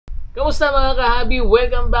Kamusta mga ka-hobby?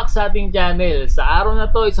 Welcome back sa ating channel. Sa araw na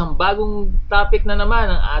to, isang bagong topic na naman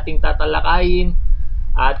ang ating tatalakayin.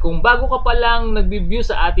 At kung bago ka pa lang nag-view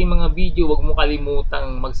sa ating mga video, huwag mo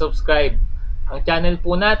kalimutang mag-subscribe. Ang channel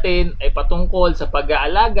po natin ay patungkol sa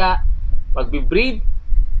pag-aalaga, pag-breed,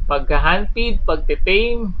 pagka-handfeed,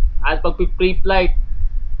 pag-tame, at pag-pre-flight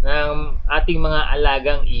ng ating mga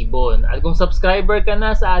alagang ibon. At kung subscriber ka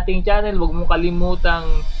na sa ating channel, huwag mo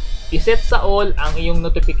kalimutang iset sa all ang iyong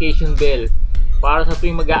notification bell para sa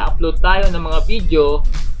tuwing mag-a-upload tayo ng mga video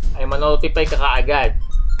ay ma-notify ka kaagad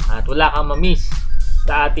at wala kang ma-miss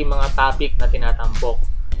sa ating mga topic na tinatampok.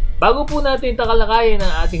 Bago po natin takalakayin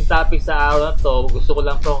ang ating topic sa araw na to, gusto ko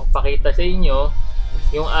lang po pakita sa inyo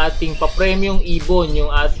yung ating pa-premium ibon, yung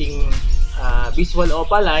ating visual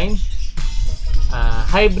opaline.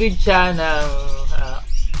 Hybrid siya ng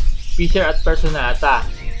Fisher at Personata.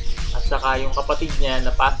 At saka yung kapatid niya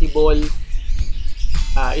na possible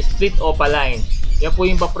split opaline. Yan po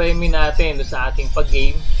yung pa-premium natin sa ating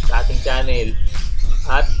pag-game, sa ating channel.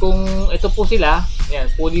 At kung ito po sila, yan,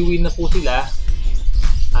 fully win na po sila.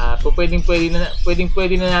 Pwedeng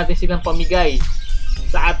na natin silang pamigay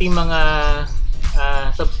sa ating mga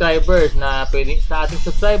subscribers na sa ating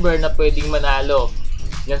subscriber na pwedeng manalo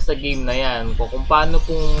yan sa game na yan. Kung paano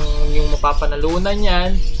pong yung mapapanalunan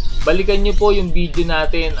yan, balikan nyo po yung video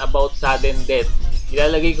natin about sudden death.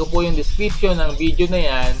 Ilalagay ko po yung description ng video na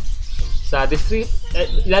yan sa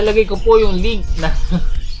ilalagay ko po yung link na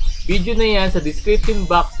video na yan sa description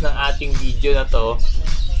box ng ating video na to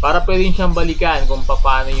para pwede siyang balikan kung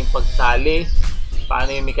paano yung pagsali,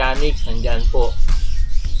 paano yung mechanics, nandyan po.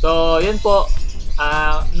 So yan po,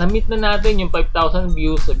 na-meet na natin yung 5,000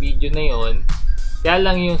 views sa video na yon. Kaya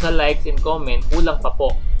lang yung sa likes and comment kulang pa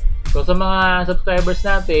po. So sa mga subscribers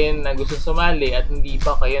natin na gusto sumali at hindi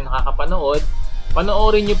pa kayo nakakapanood,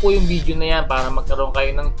 panoorin nyo po yung video na yan para magkaroon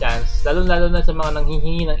kayo ng chance, lalo na sa mga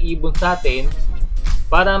nanghihingi ng ibon sa atin.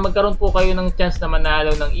 Para magkaroon po kayo ng chance na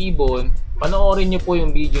manalo ng ibon, panoorin nyo po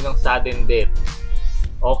yung video ng sudden death.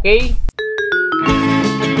 Okay?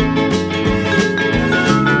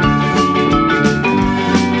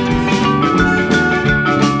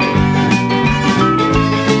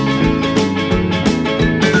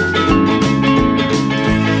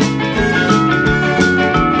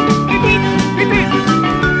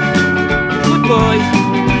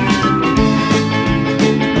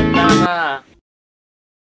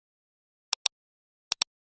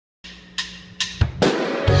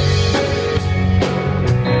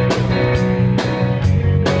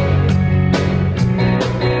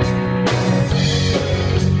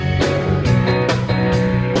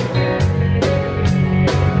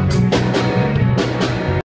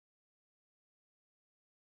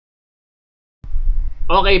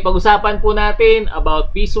 Okay, pag-usapan po natin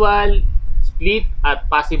about visual, split, at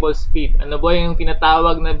possible split. Ano ba yung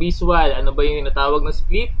tinatawag na visual? Ano ba yung tinatawag na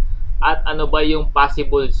split? At ano ba yung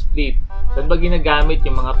possible split? Saan ba ginagamit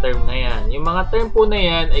yung mga term na yan? Yung mga term po na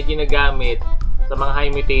yan ay ginagamit sa mga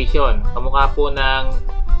high mutation. Kamukha po ng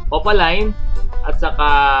Opaline at saka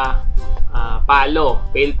Fallow.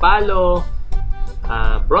 Pale Fallow,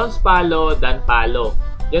 Bronze Fallow, Dan Fallow.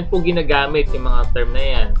 Yan po ginagamit yung mga term na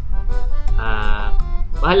yan.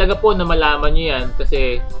 Mahalaga po na malaman nyo yan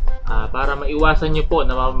kasi para maiwasan nyo po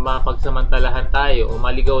na mapagsamantalahan tayo o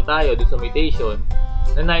maligaw tayo dun sa mutation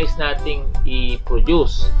na nais nating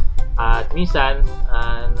i-produce. At minsan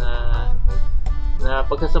na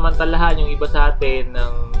pagsasamantalahan yung iba sa atin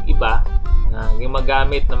ng iba na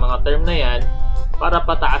gumagamit ng mga term na yan para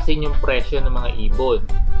pataasin yung presyo ng mga ibon.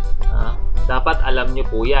 Dapat alam nyo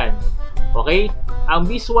po yan. Okay? Ang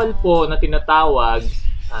visual po na tinatawag,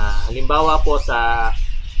 halimbawa po sa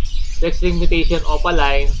sex-linked mutation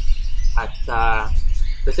opaline at sa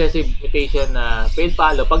recessive mutation na pale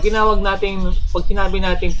Fallow. Pag sinabi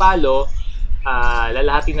nating Fallow,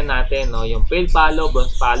 lalahatin na natin yung pale Fallow,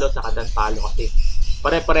 bronze Fallow, saka Dan Fallow kasi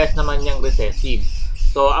pare-pares naman yung recessive.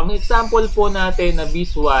 So ang example po natin na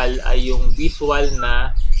visual ay yung visual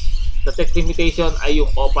na sa sex-linked mutation ay yung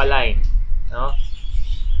opaline, no?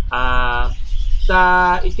 Sa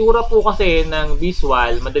itsura po kasi ng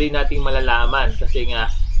visual, madali nating malalaman kasi nga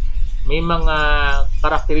may mga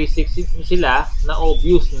characteristics sila na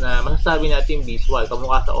obvious na masasabi natin visual.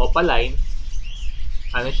 Kamukha sa opaline,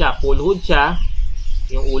 ano siya, full hood siya,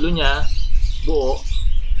 yung ulo niya buo,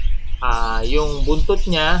 yung buntot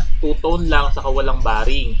niya two-tone lang saka walang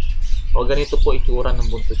baring. O ganito po itsura ng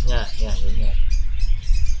buntot niya. Yan, yan.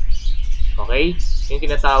 Okay? Yung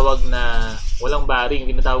tinatawag na walang baring,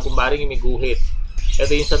 yung tinatawag kong baring yung may guhit. Ito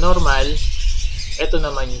yung sa normal, ito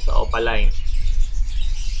naman yung sa opaline.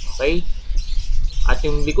 Okay? At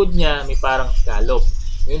yung likod niya may parang scallop.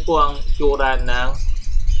 Yun po ang itsura ng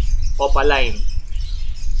Opaline.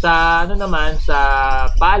 Sa ano naman, sa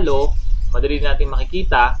Fallow, madali natin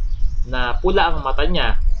makikita na pula ang mata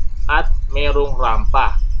niya at merong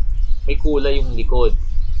rampa. May kulay yung likod.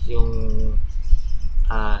 Yung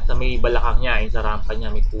sa may balakang niya, yung sa rampa niya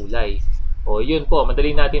may kulay. O yun po,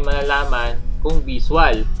 madali natin malalaman kung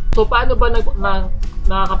visual. So paano ba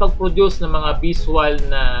nakakapag-produce ng mga visual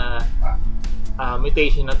na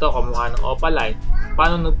mutation na to kamukha ng Opaline?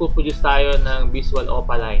 Paano nagpo-produce tayo ng visual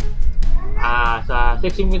Opaline? Sa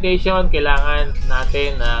sexing mutation, kailangan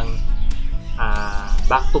natin ng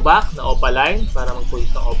back-to-back na Opaline para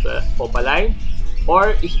mag-produce ng Opaline,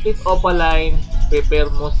 or split Opaline,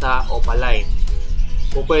 prepare mo sa Opaline.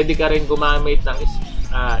 Kung pwede ka rin gumamit ng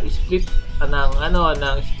split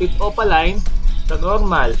Opaline sa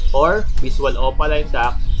normal or visual Opaline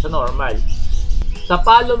sa normal. Sa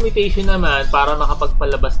Fallow mutation naman, para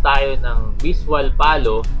makapagpalabas tayo ng visual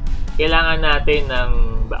Fallow, kailangan natin ng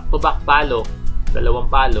back-to-back Fallow,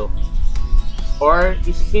 dalawang Fallow, or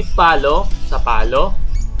split Fallow sa Fallow,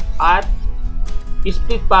 at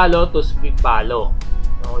split Fallow to split Fallow.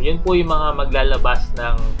 So, yun po yung mga maglalabas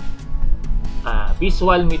ng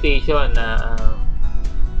visual mutation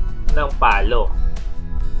ng Fallow.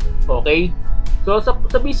 Okay? So, sa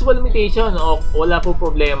visual mutation, wala po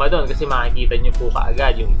problema doon kasi makikita nyo po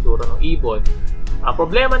kaagad yung itsura ng ibon. Ang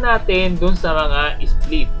problema natin dun sa mga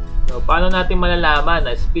split. So, paano natin malalaman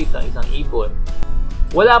na split ang isang ibon?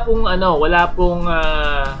 Wala pong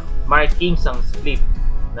markings ang split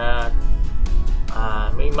na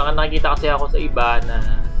may mga nakikita kasi ako sa iba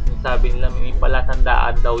na sabi nila may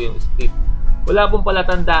palatandaan daw yung split. Wala pong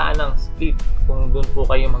palatandaan ng split kung doon po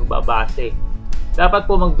kayo magbabase. Dapat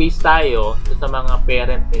po mag-base tayo sa mga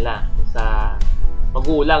parent nila, sa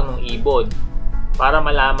magulang ng ibon, para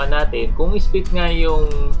malaman natin kung split nga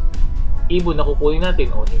yung ibon na kukunin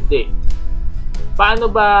natin o hindi.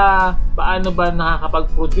 Paano ba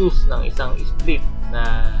nakakapag-produce ng isang split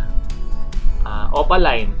na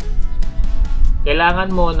Opaline?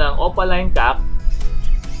 Kailangan mo ng Opaline cock,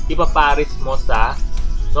 ipaparis mo sa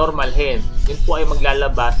normal hen. Yun po ay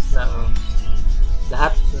maglalabas ng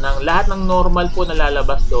lahat ng normal po na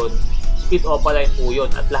lalabas doon. Split Opaline po yun,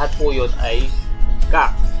 at lahat po yun ay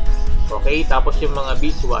cock. Okay, tapos yung mga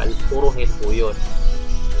visual, puro hen po yun.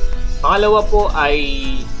 Pangalawa po ay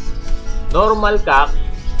normal cock,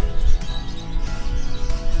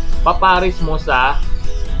 paparis mo sa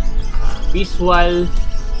visual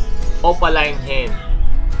Opaline hen.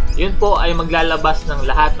 Yun po ay maglalabas ng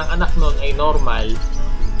lahat ng anak nun ay normal,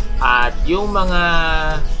 at yung mga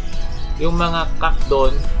cock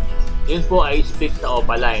doon, yun po ay split sa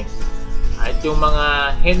Opaline. At yung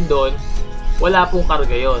mga hen doon, wala pong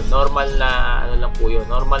karga yun. Normal na lang po yun.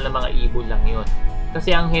 Normal na mga ibon lang yun.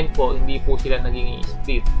 Kasi ang hen po, hindi po sila naging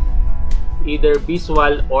split. Either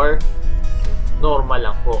visual or normal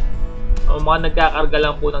lang po. Ang mga nagkakarga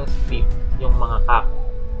lang po ng split, yung mga cock.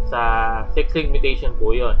 Sa sex mutation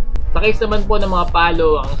po yun. Sa case naman po ng mga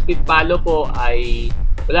Fallow, ang split Fallow po ay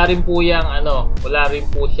wala rin po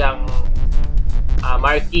siyang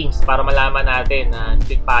markings para malaman natin na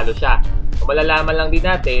split Fallow siya. So, malalaman lang din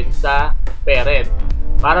natin sa parent.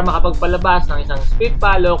 Para makapagpalabas ng isang split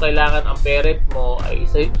Fallow, kailangan ang parent mo ay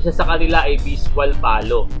isa sa kanila ay visual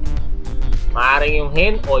Fallow. Maaaring yung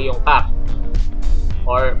hen o yung cock.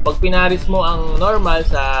 Or pag pinaris mo ang normal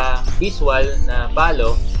sa visual na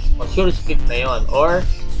Fallow, sure split na yon. Or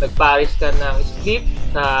nagparis ka ng split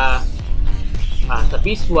sa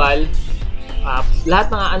visual,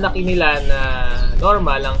 lahat ng anak nila na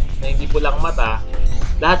normal lang, na hindi po lang mata,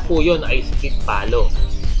 lahat po yun ay split Fallow.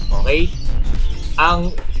 Okay?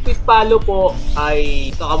 Ang split Fallow po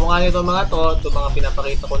ay kamukha nito mga itong mga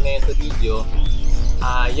pinapakita ko na yan sa video.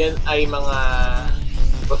 Yan ay mga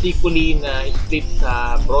particularly na split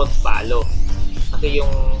sa bronze Fallow. Kasi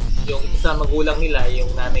yung isa magulang nila,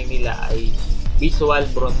 yung nanay nila ay visual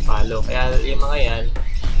bronze Fallow. Kaya yung mga yan,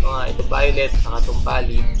 mga ito violet, saka itong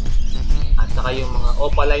pallid, at saka yung mga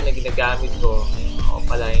Opaline na ginagamit ko, mga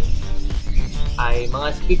Opaline, ay mga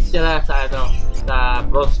split sila sa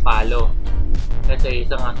bronze Fallow. Kasi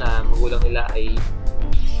isa nga sa magulang nila ay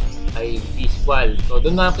visual. So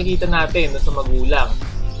doon makikita natin doon sa magulang.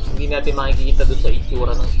 Hindi natin makikita doon sa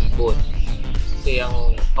itsura ng ibon. Kasi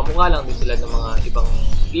ang kamukha lang din sila ng mga ibang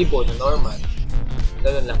ibon na normal.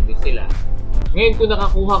 Ganun lang din sila. Ngayon kung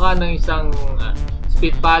nakakuha ka ng isang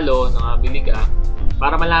split Fallow, nakabili ka,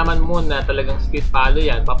 para malaman mo na talagang split Fallow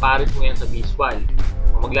yan, paparis mo yan sa visual.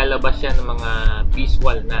 Maglalabas yan ng mga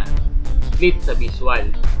visual na split sa visual.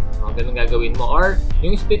 Ganun gagawin mo. Or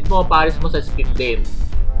yung split mo, paris mo sa split din.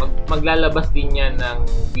 Maglalabas din yan ng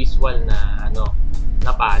visual na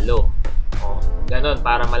na palo. O, ganon,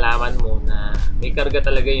 para malaman mo na may karga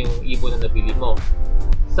talaga yung ibon na nabili mo.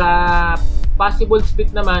 Sa possible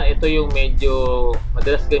split naman, ito yung medyo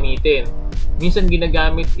madalas gamitin. Minsan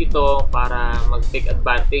ginagamit ito para mag-take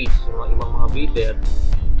advantage yung mga ibang mga breeder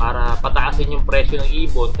para pataasin yung presyo ng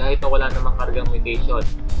ibon kahit na wala namang kargang mutation.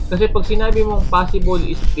 Kasi pag sinabi mong possible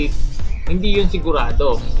split, hindi yun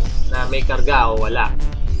sigurado na may karga o wala.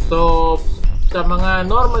 So, sa mga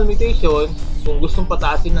normal mutation, kung gustong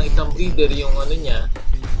pataasin ng isang breeder yung ano niya,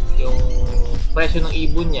 yung presyo ng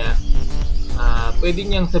ibon niya, pwede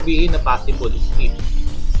niyang sabihin na possible split.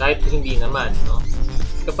 Kahit hindi naman, no?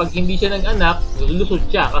 Kapag hindi siya nag-anak, lulusot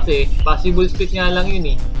siya kasi possible split nga lang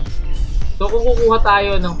yun eh. So kung kukuha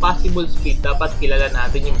tayo ng possible split, dapat kilala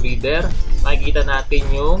natin yung breeder, makikita natin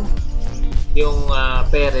yung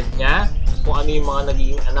parent niya, kung ano yung mga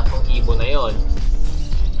naging anak ng ibon na yon.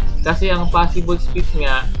 Kasi ang possible split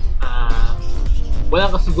nga,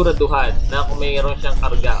 walang kasiguraduhan na kung mayroon siyang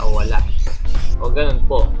karga o wala. O ganun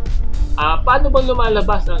po. Paano ba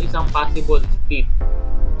lumalabas ang isang possible split?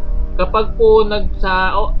 Kapag po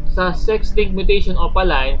sa sex-linked mutation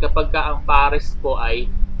Opaline, kapag ka ang pares po ay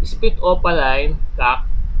split Opaline, cock,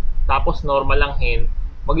 tapos normal lang hen,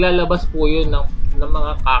 maglalabas po yun ng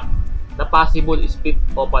mga cock na possible split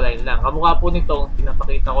Opaline lang. Kamukha po nitong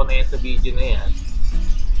pinapakita ko na yan sa video na yan.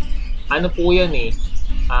 Ano po yan eh?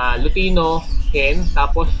 Lutino, hen,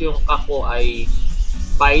 tapos yung cock ko ay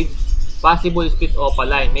pied, possible split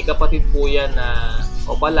Opaline. May kapatid po yan na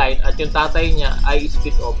Opaline at yung tatay niya ay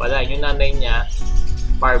split Opaline. Yung nanay niya,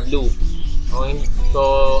 far blue. So,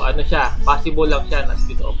 ano siya, possible lang siya na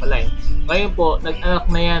split Opaline. Ngayon po, nag-anak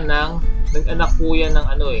po yan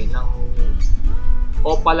ng ng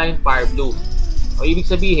Opaline far blue. O, ibig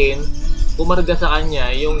sabihin, pumarga sa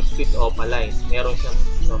kanya yung split Opaline. Meron siyang,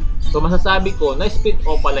 so masasabi ko na split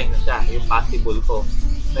Opaline na siya, yung possible ko.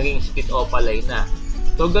 Naging split Opaline na.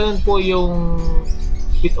 So, ganun po yung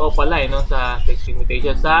split Opaline, no, sa sex-linked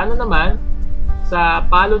mutation. Sa naman, sa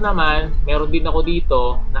palo naman, meron din ako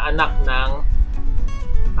dito na anak ng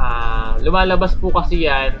lumalabas po kasi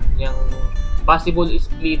yan, yung possible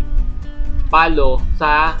split palo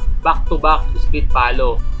sa back-to-back split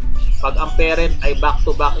palo. Pag ang parent ay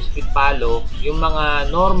back-to-back split palo, yung mga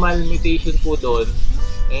normal mutation po doon,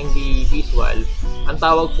 hindi visual, ang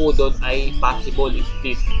tawag po doon ay possible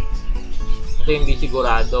split. Kasi hindi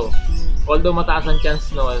sigurado. Although mataas ang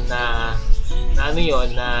chance noon na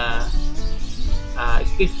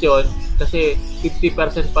split yun, kasi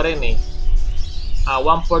 50% pa rin eh.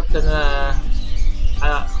 1/4 na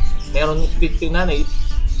meron split yung nanay,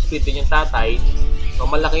 split din yung tatay. So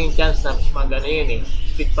malaki yung chance na yun eh,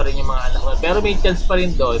 split pa rin yung mga anak. Pero may chance pa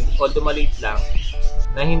rin doon, although maliit lang,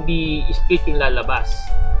 na hindi split yung lalabas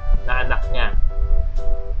na anak niya.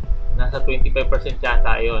 Nasa 25%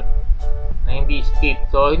 yata yun na hindi split.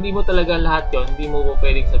 So hindi mo talaga lahat yon, hindi mo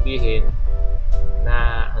pwedeng sabihin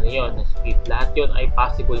na na split. Lahat yon ay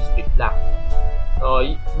possible split lang. So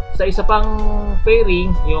sa isa pang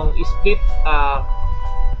pairing, yung split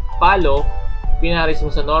palo, pinaris mo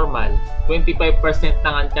sa normal, 25%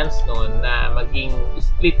 lang ang chance noon na maging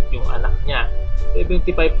split yung anak niya.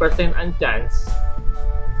 75% ang chance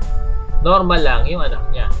normal lang yung anak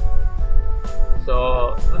niya. So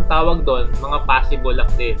ang tawag doon, mga possible lang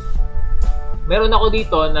din. Meron ako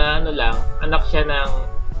dito na anak siya ng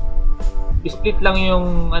split lang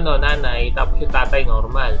yung nanay, tapos yung tatay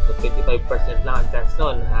normal. So 25% lang ang chance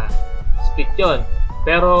noon na split yon.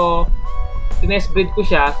 Pero tinesbreed ko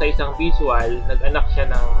siya sa isang visual, nag-anak siya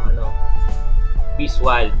ng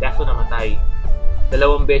visual, kaso namatay. 2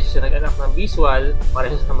 beses siya nag-anak ng visual,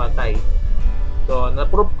 parehas namatay. So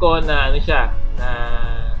na-prove ko na na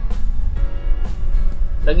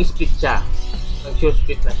nag-split siya, nag-sure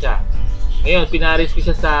split na siya. Ngayon, pinaris ko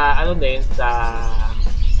siya sa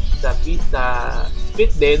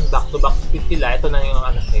split din, back-to-back split sila. Ito na yung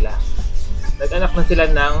anak nila. Nag-anak na sila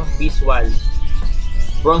ng visual,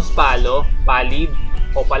 bronze palo, pallid,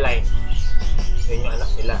 Opaline. Yun yung anak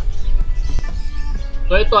nila.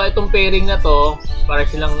 So itong pairing na to, para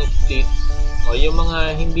silang split. O yung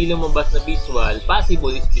mga hindi lumabas na visual,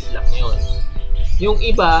 possible split lang yun. Yung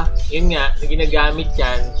iba, yun nga, ginagamit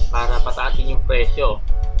yan para pataasin yung presyo.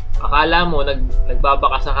 Akala mo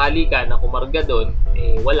nagbabaka sakali ka na kumarga doon,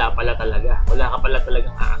 wala pala talaga. Wala ka pala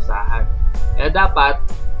talagang aasahan. Kaya dapat,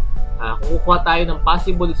 kung kukuha tayo ng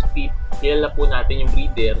possible split, kilala po natin yung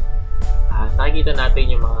breeder, nakikita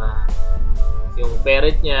natin yung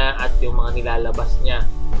parent niya at yung mga nilalabas niya,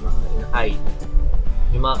 yung mga inakay,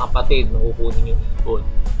 yung mga kapatid na kukunin yung ibon.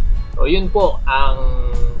 So yun po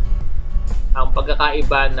ang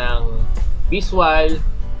pagkakaiba ng visual,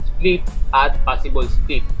 split at possible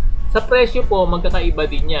split. Sa presyo po, magkakaiba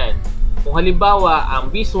din yan. Kung halimbawa,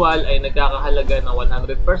 ang visual ay nagkakahalaga ng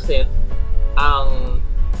 100%,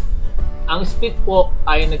 ang split po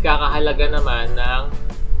ay nagkakahalaga naman ng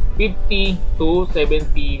 50 to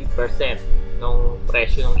 70% ng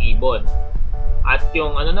presyo ng ibon. At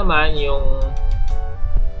yung ano naman, yung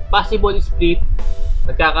possible split,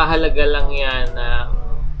 nagkakahalaga lang yan ng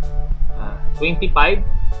 25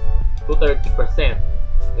 to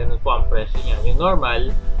 30%. Ganun po ang presyo niya. Yung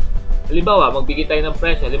normal, halimbawa, magbigay tayo ng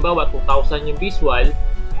presyo. Halimbawa, 2,000 yung visual,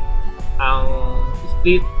 ang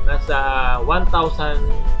split nasa 1,000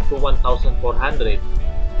 to 1,400.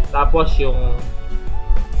 Tapos yung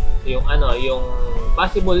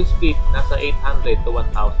possible split nasa 800 to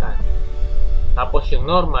 1,000. Tapos yung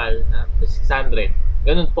normal na 600.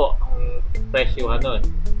 Ganun po ang presyo nun.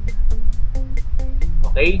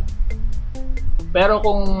 Okay? Pero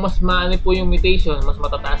kung mas maano po yung mutation, mas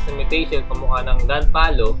matataas na mutation kamukha ng gun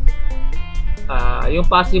fallow, yung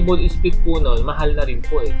possible split po nun, mahal na rin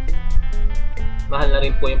po eh. Mahal na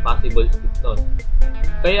rin po yung possible split nun.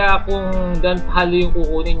 Kaya kung gun fallow yung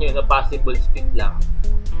kukunin nyo na possible split lang,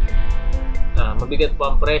 mabigat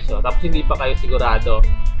po ang presyo. Tapos hindi pa kayo sigurado.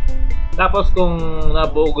 Tapos kung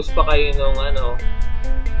nabogus pa kayo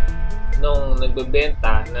nung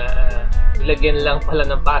nagbebenta na ilagyan lang pala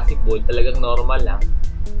ng possible, talagang normal lang,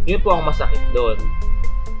 yun po ang masakit doon.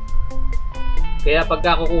 Kaya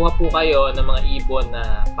pagka kukuha po kayo ng mga ibon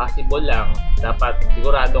na possible lang, dapat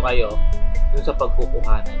sigurado kayo dun sa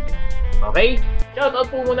pagkukuhanan nyo. Okay? Shoutout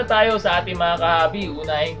po muna tayo sa ating mga KaHobby.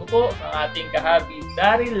 Unahin ko po ang ating KaHobby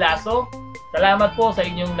Daryl Lasso. Salamat po sa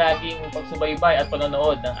inyong laging pagsubaybay at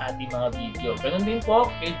panonood ng ating mga video. Ganun din po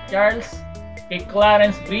kay Charles, kay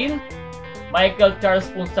Clarence Brill, Michael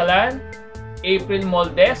Charles Punsalan, April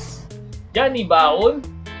Moldes, Johnny Baon,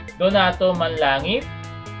 Donato Manlangit,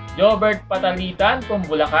 Jobert Patalitan from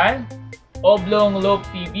Bulacan, Oblong Lobe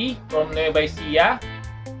TV from Nueva Ecija,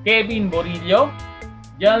 Kevin Borillo,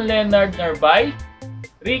 John Leonard Narbay,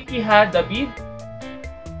 Ricky Ha David,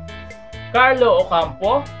 Carlo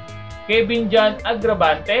Ocampo, Kevin John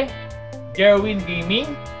Agravante, Jerwin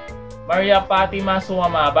Gaming, Maria Fatima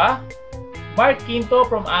Sumamaba, Mark Quinto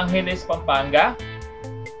from Angeles, Pampanga,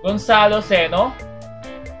 Gonzalo Seno,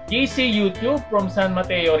 GC YouTube from San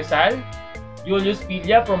Mateo, Rizal, Julius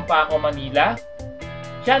Villa from Paco, Manila,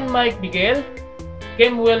 Sean Mike Miguel,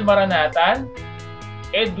 Kemuel Maranatan,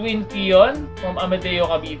 Edwin Kion from Amadeo,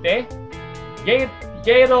 Cavite,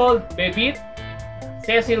 Jerold Bebit,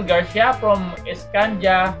 Cecil Garcia from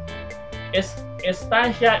Estancia,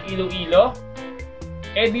 Iloilo,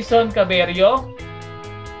 Edison Caberio,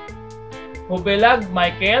 Hubelag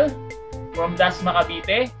Michael from Dasma,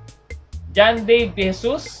 Cavite, John Dave De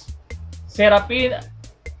Jesus,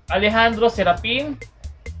 Alejandro Serapin,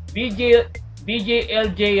 DJ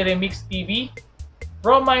LJ Remix TV,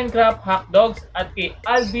 from Minecraft Hotdogs, at kay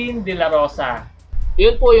Alvin De La Rosa.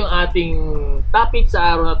 Yun po yung ating topic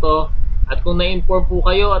sa araw na to. At kung na-inform po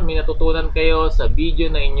kayo at may natutunan kayo sa video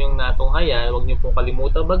na inyong natunghayan, huwag niyo pong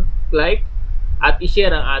kalimutan mag-like at i-share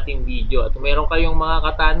ang ating video. At kung meron kayong mga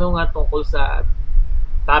katanungan tungkol sa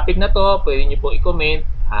topic na to, pwede niyo pong i-comment.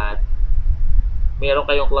 At meron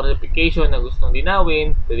kayong clarification na gustong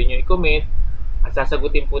linawin, pwede niyo i-comment. At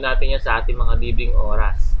sasagutin po natin yan sa ating mga libreng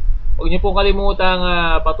oras. Huwag niyo pong kalimutang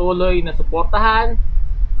patuloy na suportahan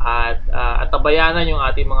at tabayanan yung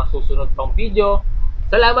ating mga susunod pang video.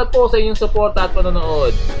 Salamat po sa inyong suporta at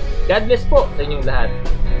panonood. God bless po sa inyong lahat.